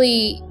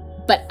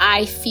but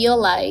I feel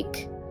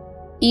like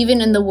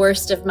even in the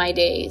worst of my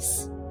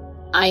days,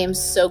 I am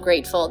so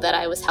grateful that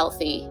I was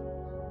healthy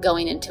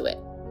going into it,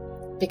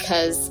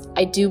 because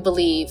I do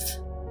believe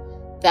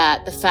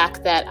that the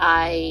fact that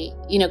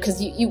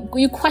because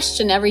you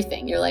question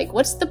everything. You're like,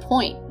 what's the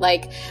point?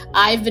 Like,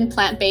 I've been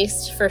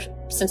plant-based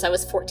since I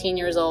was 14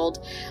 years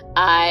old.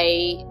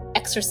 I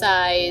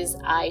exercise,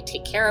 I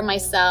take care of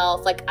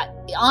myself. Like,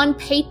 on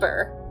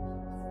paper,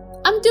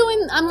 I'm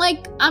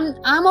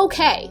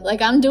okay.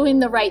 Like, I'm doing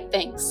the right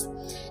things.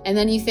 And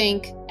then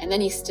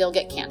you still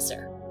get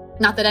cancer.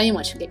 Not that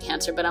anyone should get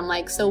cancer, but I'm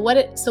like, so what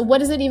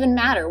does it even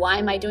matter? Why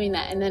am I doing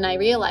that? And then I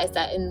realized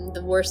that in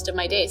the worst of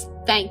my days,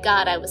 thank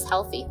God I was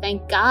healthy.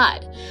 Thank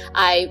God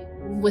I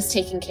was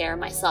taking care of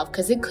myself,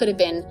 because it could have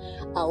been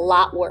a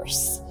lot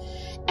worse.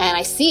 And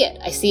I see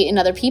it in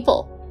other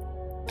people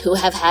who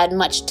have had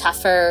much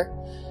tougher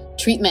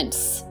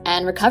treatments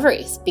and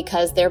recoveries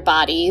because their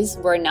bodies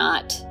were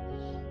not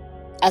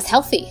as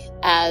healthy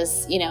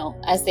as,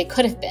 as they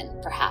could have been,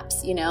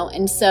 perhaps,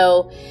 And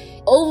so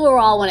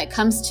overall, when it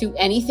comes to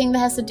anything that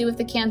has to do with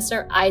the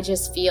cancer, I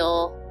just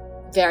feel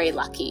very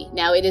lucky.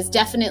 Now, it is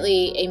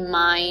definitely a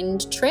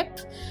mind trip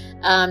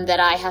that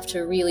I have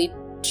to really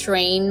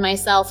train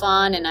myself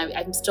on, and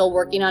I'm still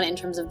working on it in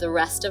terms of the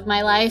rest of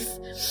my life.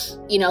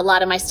 A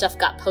lot of my stuff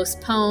got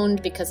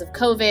postponed because of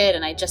COVID,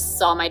 and I just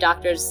saw my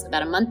doctors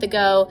about a month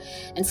ago.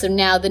 And so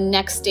now the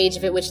next stage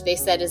of it, which they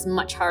said is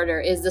much harder,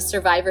 is the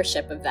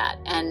survivorship of that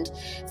and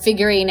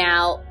figuring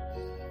out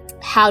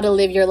how to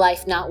live your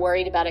life not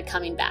worried about it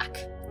coming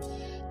back.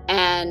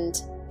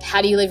 And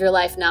how do you live your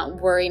life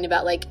not worrying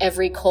about like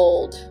every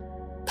cold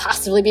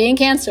possibly being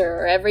cancer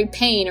or every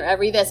pain or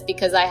every this,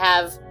 because I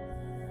have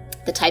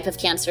the type of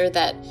cancer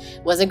that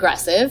was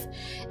aggressive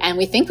and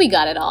we think we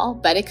got it all,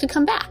 but it could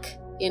come back,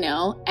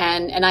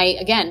 and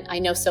I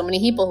know so many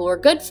people who are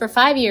good for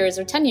 5 years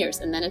or 10 years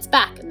and then it's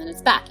back and then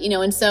it's back,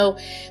 and so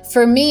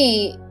for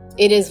me,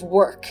 it is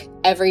work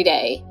every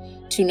day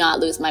to not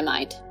lose my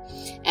mind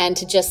and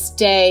to just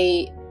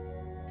stay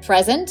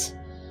present,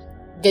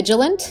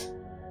 vigilant,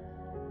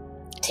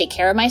 take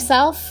care of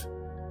myself,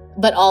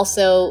 but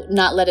also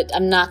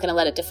I'm not going to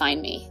let it define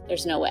me.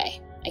 There's no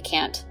way. I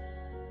can't.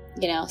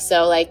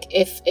 So like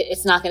if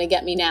it's not going to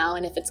get me now,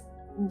 and if it's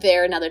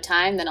there another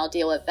time, then I'll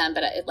deal with them.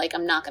 But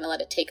I'm not going to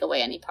let it take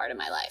away any part of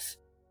my life.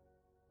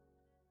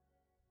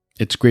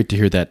 It's great to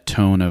hear that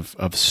tone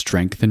of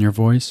strength in your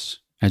voice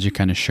as you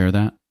kind of share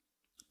that.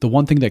 The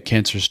one thing that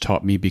cancer's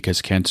taught me,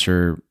 because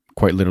cancer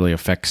quite literally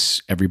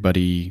affects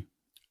everybody.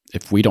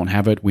 If we don't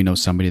have it, we know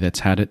somebody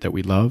that's had it that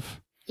we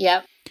love.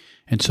 Yep.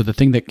 And so the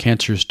thing that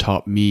cancer's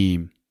taught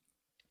me,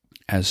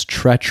 as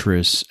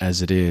treacherous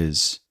as it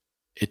is,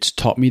 it's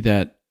taught me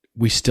that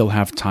we still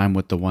have time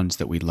with the ones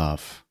that we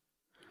love.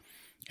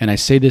 And I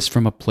say this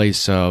from a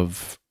place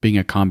of being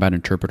a combat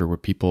interpreter, where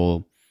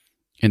people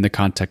in the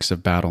context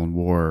of battle and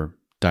war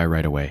die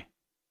right away.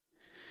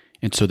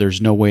 And so there's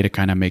no way to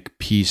kind of make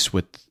peace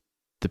with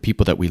the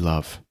people that we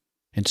love.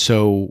 And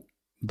so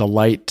the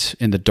light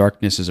in the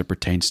darkness as it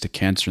pertains to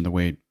cancer, and the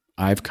way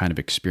I've kind of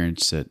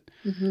experienced it,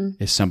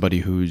 as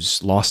somebody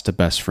who's lost a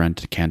best friend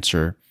to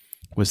cancer,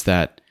 was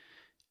that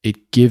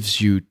it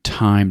gives you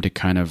time to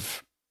kind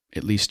of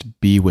at least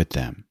be with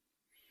them,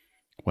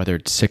 whether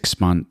it's 6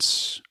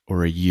 months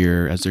or a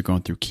year as they're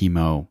going through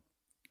chemo.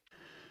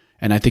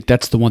 And I think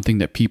that's the one thing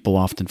that people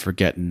often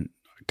forget. And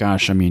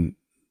gosh,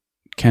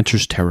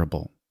 cancer's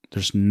terrible.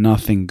 There's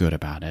nothing good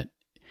about it,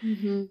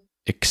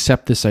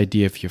 except this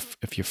idea,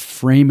 if you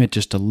frame it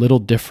just a little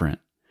different,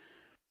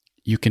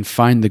 you can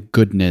find the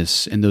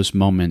goodness in those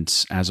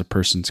moments as a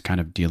person's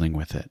kind of dealing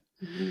with it.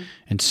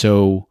 And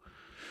so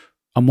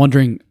I'm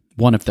wondering,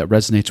 one, if that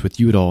resonates with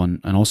you at all, and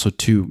also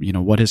two,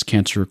 what has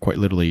cancer quite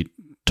literally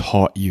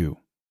taught you?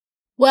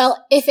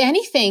 Well, if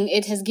anything,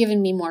 it has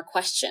given me more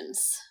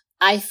questions.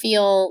 I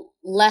feel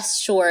less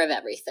sure of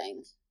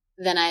everything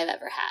than I've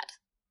ever had.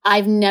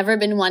 I've never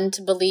been one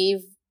to believe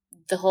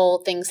the whole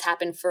things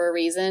happen for a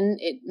reason.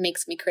 It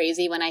makes me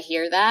crazy when I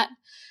hear that.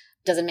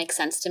 It doesn't make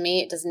sense to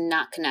me. It does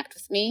not connect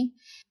with me.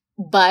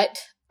 But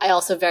I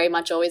also very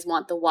much always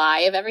want the why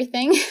of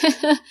everything.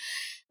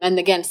 And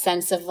again,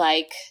 sense of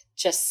like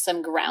just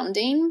some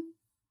grounding.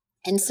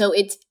 And so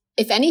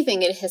if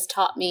anything, it has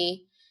taught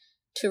me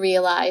to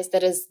realize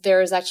that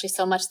there is actually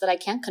so much that I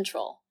can't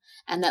control,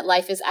 and that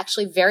life is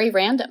actually very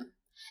random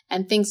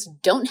and things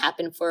don't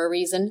happen for a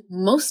reason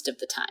most of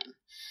the time.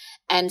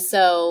 And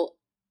so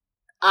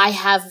I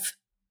have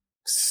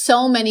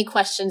so many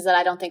questions that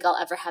I don't think I'll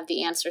ever have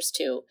the answers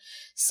to.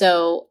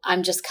 So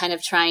I'm just kind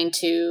of trying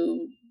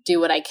to do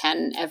what I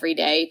can every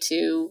day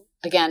to,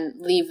 again,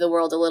 leave the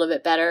world a little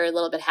bit better, a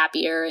little bit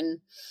happier, and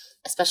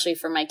especially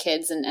for my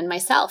kids and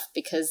myself,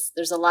 because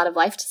there's a lot of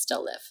life to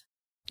still live.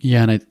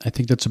 Yeah, and I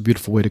think that's a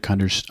beautiful way to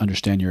kind of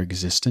understand your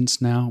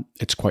existence now.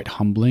 It's quite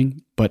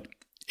humbling, but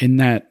in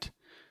that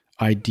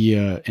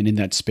idea and in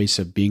that space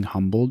of being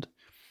humbled,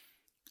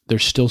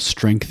 there's still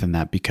strength in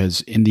that, because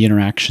in the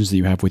interactions that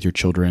you have with your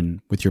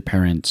children, with your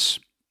parents,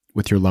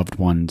 with your loved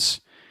ones,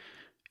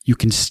 you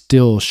can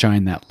still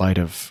shine that light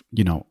of,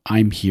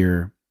 I'm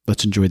here,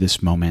 let's enjoy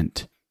this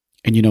moment.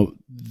 And,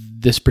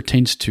 this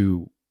pertains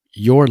to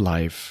your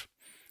life,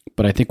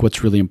 but I think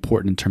what's really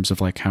important in terms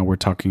of like how we're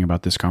talking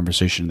about this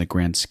conversation in the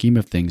grand scheme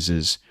of things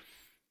is,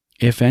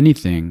 if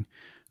anything,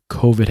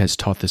 COVID has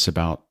taught this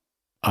about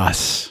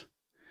us,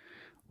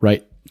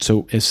 right?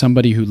 So as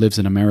somebody who lives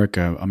in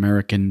America,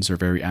 Americans are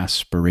very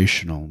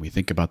aspirational. We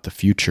think about the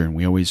future and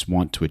we always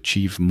want to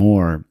achieve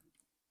more.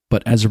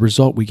 But as a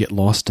result, we get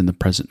lost in the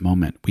present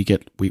moment. We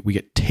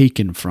get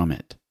taken from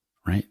it,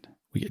 right?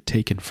 We get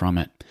taken from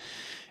it.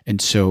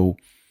 And so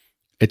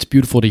it's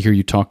beautiful to hear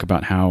you talk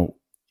about how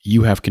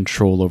you have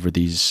control over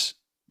these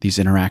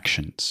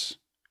interactions,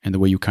 and the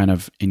way you kind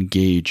of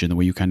engage and the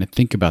way you kind of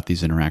think about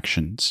these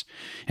interactions,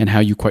 and how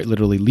you quite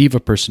literally leave a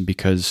person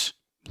because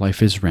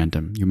life is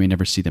random. You may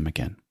never see them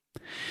again.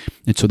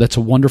 And so that's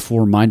a wonderful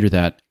reminder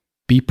that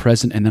be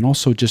present, and then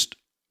also just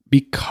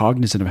be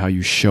cognizant of how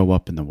you show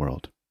up in the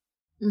world.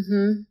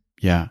 Mm-hmm.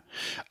 Yeah.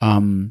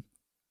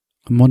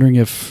 I'm wondering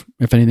if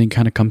anything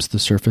kind of comes to the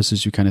surface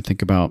as you kind of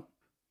think about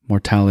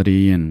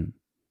mortality and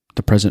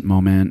the present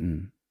moment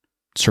and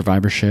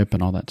survivorship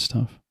and all that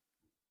stuff.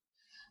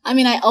 I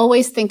mean, I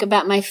always think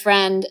about my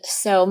friend.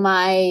 So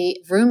my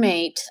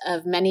roommate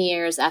of many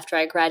years after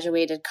I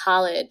graduated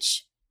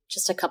college,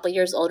 just a couple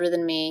years older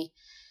than me,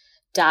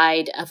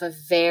 died of a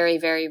very,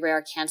 very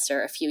rare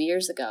cancer a few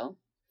years ago.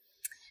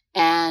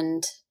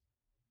 And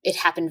it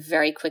happened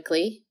very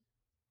quickly.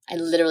 I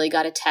literally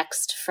got a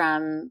text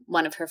from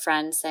one of her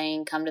friends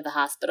saying, come to the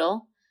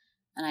hospital.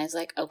 And I was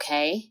like,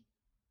 okay.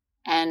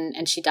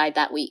 And she died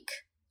that week.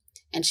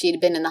 And she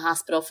had been in the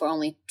hospital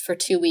for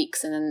 2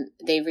 weeks. And then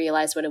they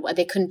realized what it was.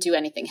 They couldn't do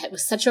anything. It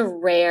was such a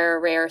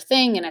rare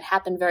thing. And it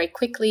happened very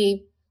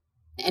quickly.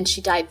 And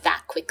she died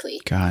that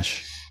quickly.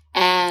 Gosh.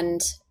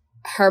 And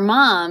her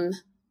mom,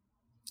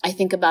 I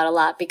think about a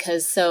lot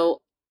because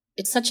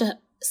it's such a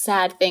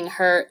sad thing.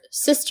 Her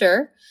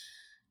sister,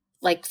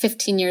 like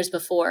 15 years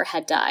before,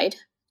 had died,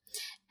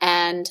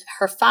 and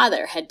her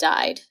father had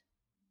died.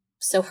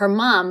 So her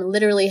mom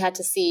literally had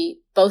to see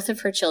both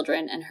of her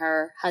children and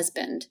her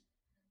husband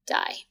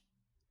die.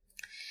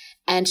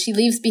 And she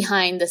leaves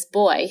behind this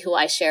boy who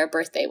I share a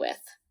birthday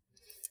with.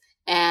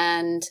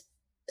 And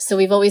so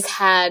we've always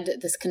had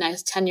this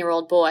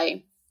 10-year-old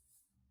boy.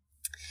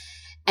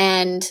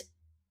 And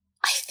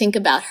I think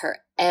about her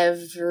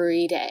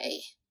every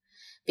day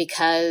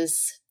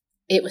because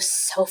it was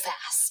so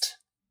fast.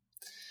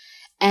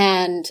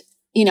 And,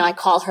 I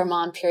call her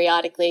mom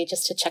periodically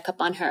just to check up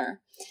on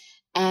her.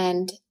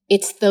 And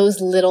it's those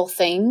little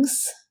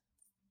things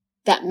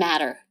that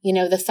matter.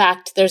 The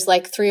fact there's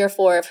like 3 or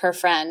 4 of her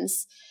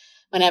friends.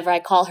 Whenever I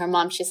call her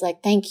mom, she's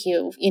like, thank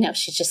you.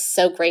 She's just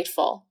so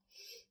grateful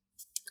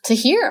to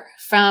hear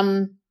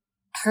from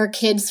her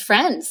kids'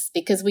 friends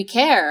because we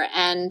care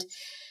and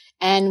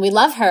we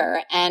love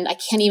her. And I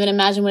can't even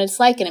imagine what it's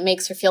like. And it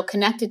makes her feel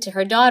connected to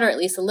her daughter, at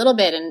least a little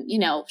bit. And,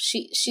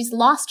 she's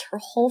lost her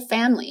whole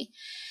family.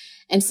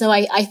 And so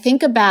I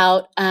think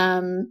about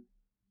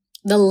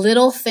the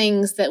little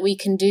things that we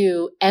can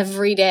do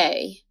every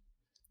day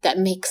that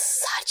make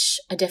such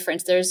a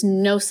difference. There's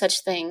no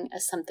such thing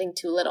as something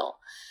too little.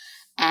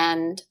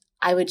 And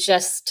I would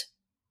just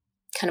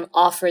kind of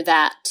offer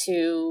that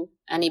to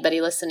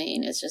anybody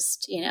listening is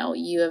just,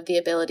 you have the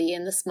ability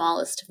in the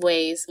smallest of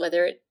ways,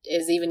 whether it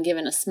is even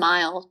giving a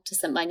smile to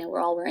somebody. I know we're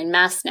all wearing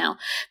masks now,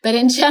 but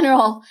in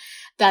general,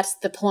 that's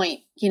the point.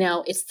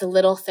 It's the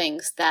little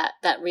things that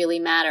really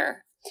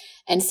matter.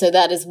 And so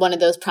that is one of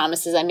those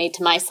promises I made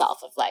to myself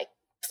of like,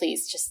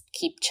 please just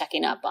keep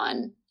checking up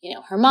on,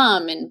 her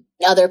mom and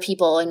other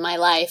people in my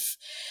life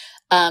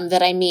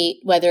that I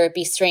meet, whether it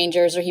be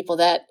strangers or people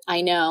that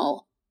I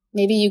know.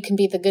 Maybe you can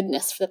be the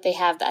goodness that they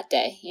have that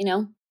day,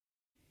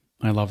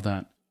 I love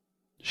that.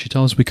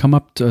 Sheetal,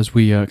 as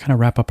we kind of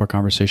wrap up our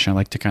conversation, I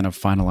like to kind of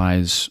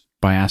finalize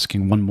by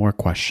asking one more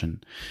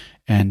question.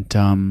 And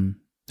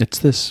it's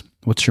this: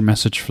 what's your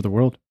message for the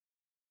world?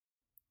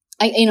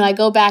 I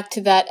go back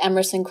to that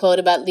Emerson quote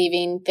about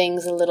leaving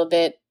things a little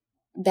bit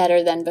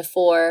better than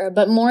before,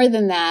 but more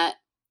than that,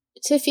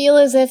 to feel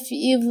as if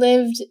you've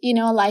lived,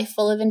 a life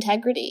full of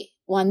integrity,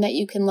 one that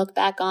you can look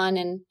back on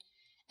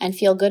and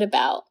feel good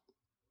about,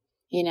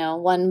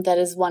 one that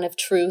is one of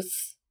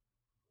truth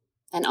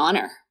and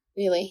honor,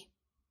 really,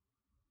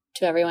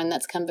 to everyone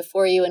that's come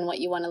before you and what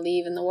you want to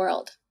leave in the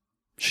world.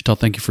 Sheetal,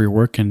 thank you for your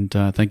work and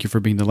thank you for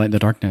being the light in the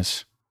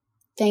darkness.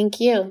 Thank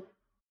you.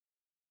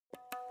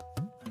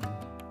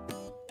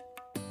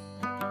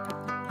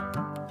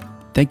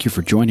 Thank you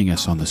for joining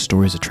us on the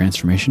Stories of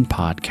Transformation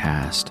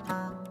podcast.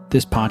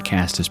 This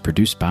podcast is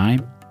produced by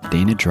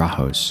Dana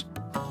Drahos.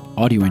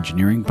 Audio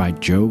engineering by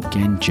Joe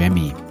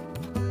Genjemi.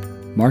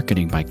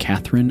 Marketing by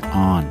Catherine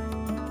On.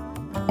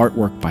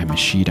 Artwork by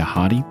Mashida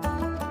Hadi.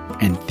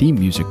 And theme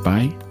music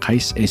by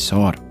Kais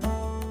Esor.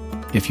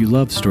 If you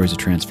love Stories of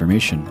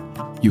Transformation,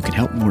 you can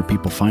help more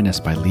people find us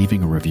by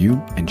leaving a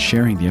review and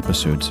sharing the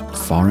episodes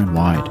far and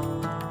wide.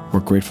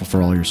 We're grateful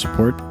for all your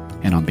support,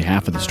 and on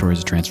behalf of the Stories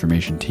of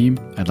Transformation team,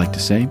 I'd like to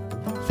say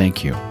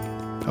thank you.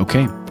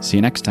 Okay, see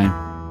you next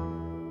time.